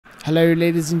Hello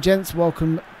ladies and gents,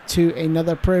 welcome to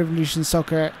another Pro Evolution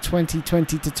Soccer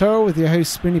 2020 tutorial with your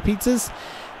host SpoonyPizzas.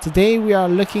 Today we are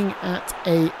looking at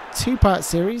a two-part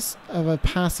series of a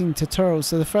passing tutorial.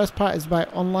 So the first part is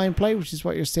about online play, which is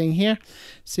what you're seeing here.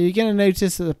 So you're going to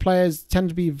notice that the players tend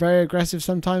to be very aggressive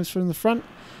sometimes from the front.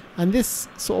 And this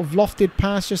sort of lofted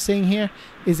pass you're seeing here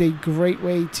is a great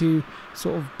way to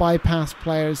sort of bypass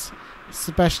players,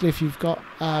 especially if you've got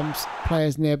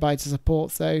players nearby to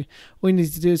support. So all you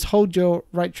need to do is hold your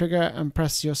right trigger and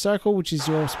press your circle, which is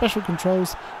your special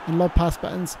controls and lob pass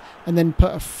buttons, and then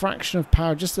put a fraction of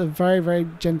power, just a very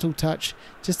gentle touch,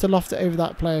 just to loft it over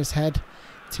that player's head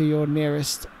to your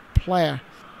nearest player.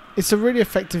 It's a really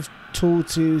effective tool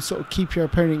to sort of keep your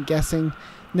opponent guessing,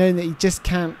 knowing that you just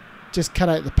can't just cut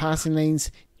out the passing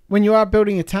lanes. When you are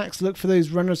building attacks, look for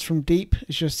those runners from deep,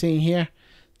 as you're seeing here.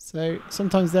 So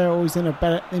sometimes they're always in a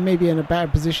better, they may be in a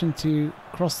better position to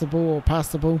cross the ball or pass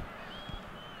the ball.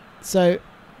 So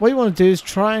what you want to do is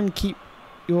try and keep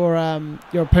your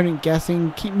opponent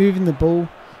guessing, keep moving the ball,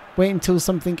 wait until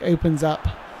something opens up.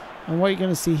 And what you're going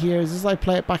to see here is as I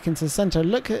play it back into the center,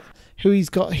 look at who he's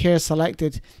got here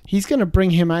selected. He's going to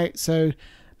bring him out, so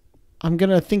I'm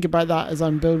going to think about that as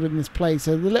I'm building this play.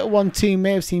 So the little 1-2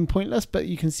 may have seemed pointless, but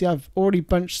you can see I've already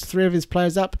bunched 3 of his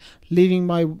players up, leaving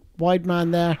my wide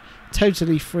man there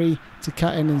totally free to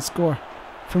cut in and score.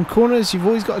 From corners, you've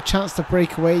always got a chance to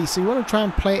break away, so you want to try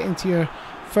and play it into your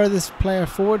furthest player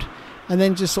forward and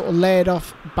then just sort of lay it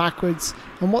off backwards.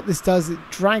 And what this does, it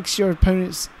drags your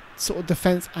opponent's sort of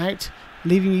defense out,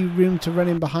 leaving you room to run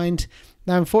in behind.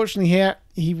 Now, unfortunately here,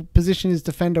 he positioned his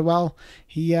defender well.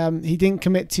 He didn't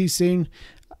commit too soon,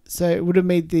 so it would have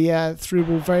made the through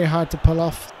ball very hard to pull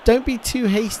off. Don't be too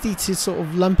hasty to sort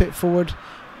of lump it forward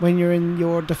when you're in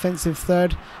your defensive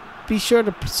third. Be sure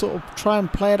to sort of try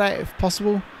and play it out if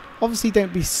possible. Obviously,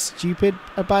 don't be stupid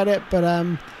about it, but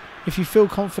if you feel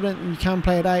confident and you can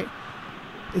play it out,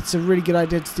 it's a really good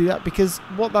idea to do that, because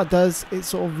what that does, it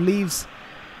sort of leaves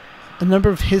a number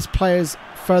of his players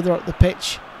further up the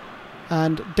pitch.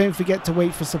 And don't forget to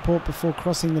wait for support before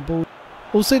crossing the ball.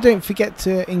 Also, don't forget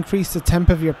to increase the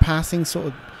tempo of your passing, sort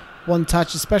of one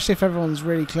touch, especially if everyone's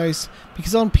really close.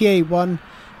 Because on PA1,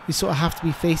 you sort of have to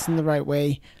be facing the right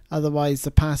way, otherwise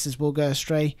the passes will go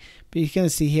astray. But you're going to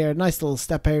see here a nice little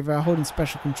step over, holding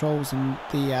special controls and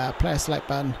the player select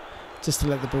button just to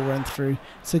let the ball run through.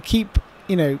 So keep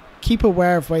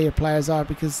aware of where your players are,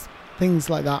 because things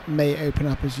like that may open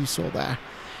up, as you saw there.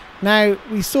 Now,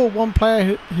 we saw one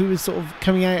player who was sort of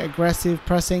coming out aggressive,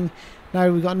 pressing. Now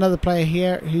we've got another player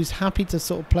here who's happy to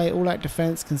sort of play all-out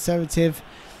defense, conservative,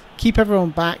 keep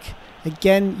everyone back.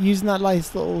 Again, using that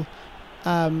nice little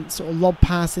sort of lob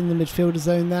pass in the midfielder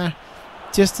zone there,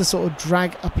 just to sort of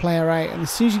drag a player out. And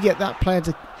as soon as you get that player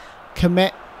to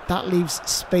commit, that leaves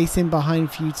space in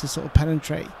behind for you to sort of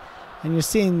penetrate. And you're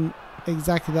seeing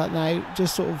exactly that now,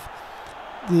 just sort of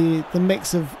the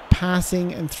mix of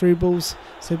passing and through balls.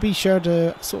 So be sure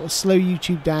to sort of slow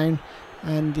YouTube down,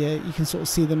 and you can sort of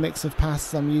see the mix of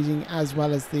passes I'm using, as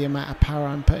well as the amount of power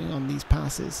I'm putting on these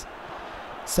passes.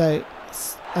 So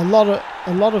a lot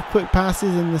of quick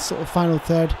passes in the sort of final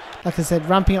third. Like I said,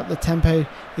 ramping up the tempo,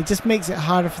 it just makes it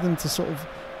harder for them to sort of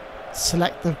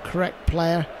select the correct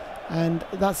player, and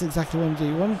that's exactly what I'm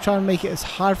doing. You want to try and make it as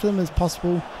hard for them as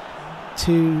possible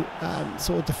to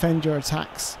sort of defend your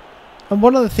attacks. And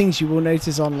one of the things you will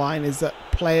notice online is that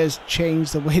players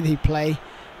change the way they play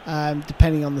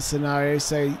depending on the scenario.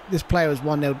 So this player was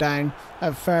 1-0 down.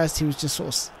 At first he was just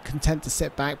sort of content to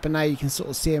sit back, but now you can sort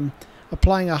of see him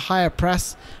applying a higher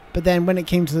press. But then when it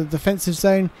came to the defensive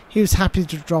zone, he was happy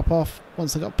to drop off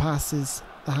once I got past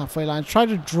the halfway line. Try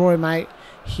to draw him out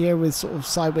here with sort of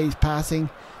sideways passing,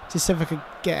 just so if I could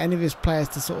get any of his players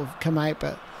to sort of come out,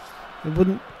 but it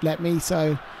wouldn't let me.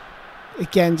 So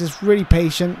again, just really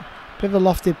patient. Bit of a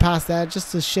lofted pass there,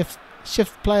 just to shift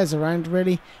players around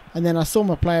really. And then I saw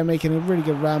my player making a really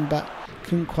good run, but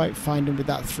couldn't quite find him with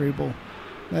that through ball.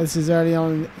 Now this is early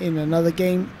on in another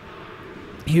game.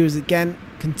 He was again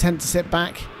content to sit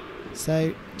back.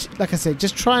 So like I said,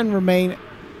 just try and remain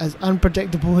as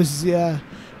unpredictable as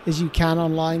you can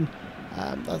online.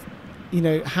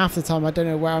 Half the time I don't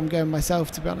know where I'm going myself,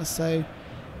 to be honest. So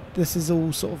this is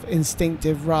all sort of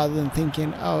instinctive, rather than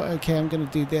thinking, oh, okay, I'm going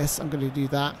to do this, I'm going to do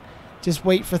that. Just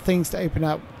wait for things to open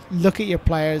up, look at your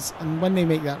players, and when they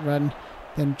make that run,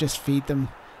 then just feed them,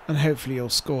 and hopefully you'll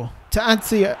score. To add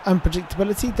to your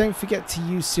unpredictability, don't forget to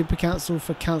use Super Cancel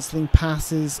for cancelling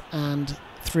passes and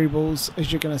through balls,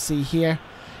 as you're going to see here.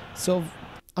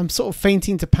 I'm sort of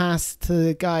feinting to pass to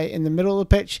the guy in the middle of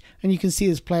the pitch, and you can see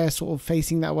his player sort of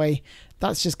facing that way.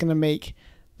 That's just going to make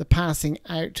the passing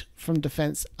out from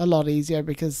defence a lot easier,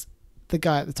 because the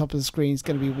guy at the top of the screen is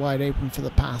going to be wide open for the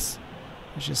pass,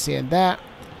 as you're seeing there.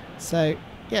 So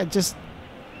yeah, just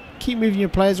keep moving your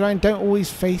players around. Don't always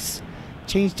face,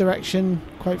 change direction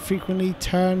quite frequently,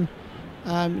 turn.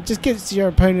 Just gets your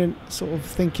opponent sort of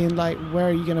thinking like, where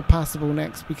are you going to pass the ball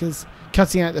next, because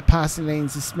cutting out the passing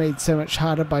lanes is made so much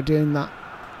harder by doing that.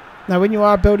 Now when you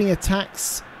are building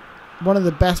attacks, one of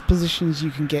the best positions you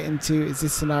can get into is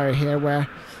this scenario here, where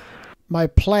my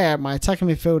player, my attacking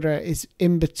midfielder, is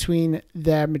in between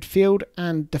their midfield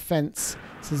and defence.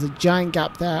 So there's a giant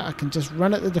gap there. I can just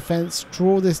run at the defence,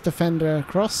 draw this defender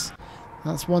across.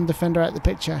 That's one defender out the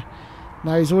picture.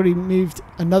 Now he's already moved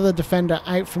another defender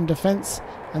out from defence,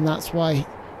 and that's why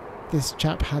this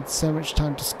chap had so much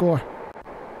time to score.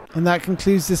 And that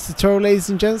concludes this tutorial, ladies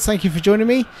and gents. Thank you for joining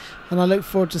me, and I look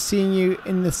forward to seeing you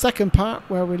in the second part,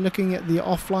 where we're looking at the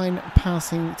offline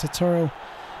passing tutorial.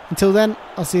 Until then,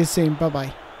 I'll see you soon. Bye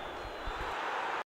bye.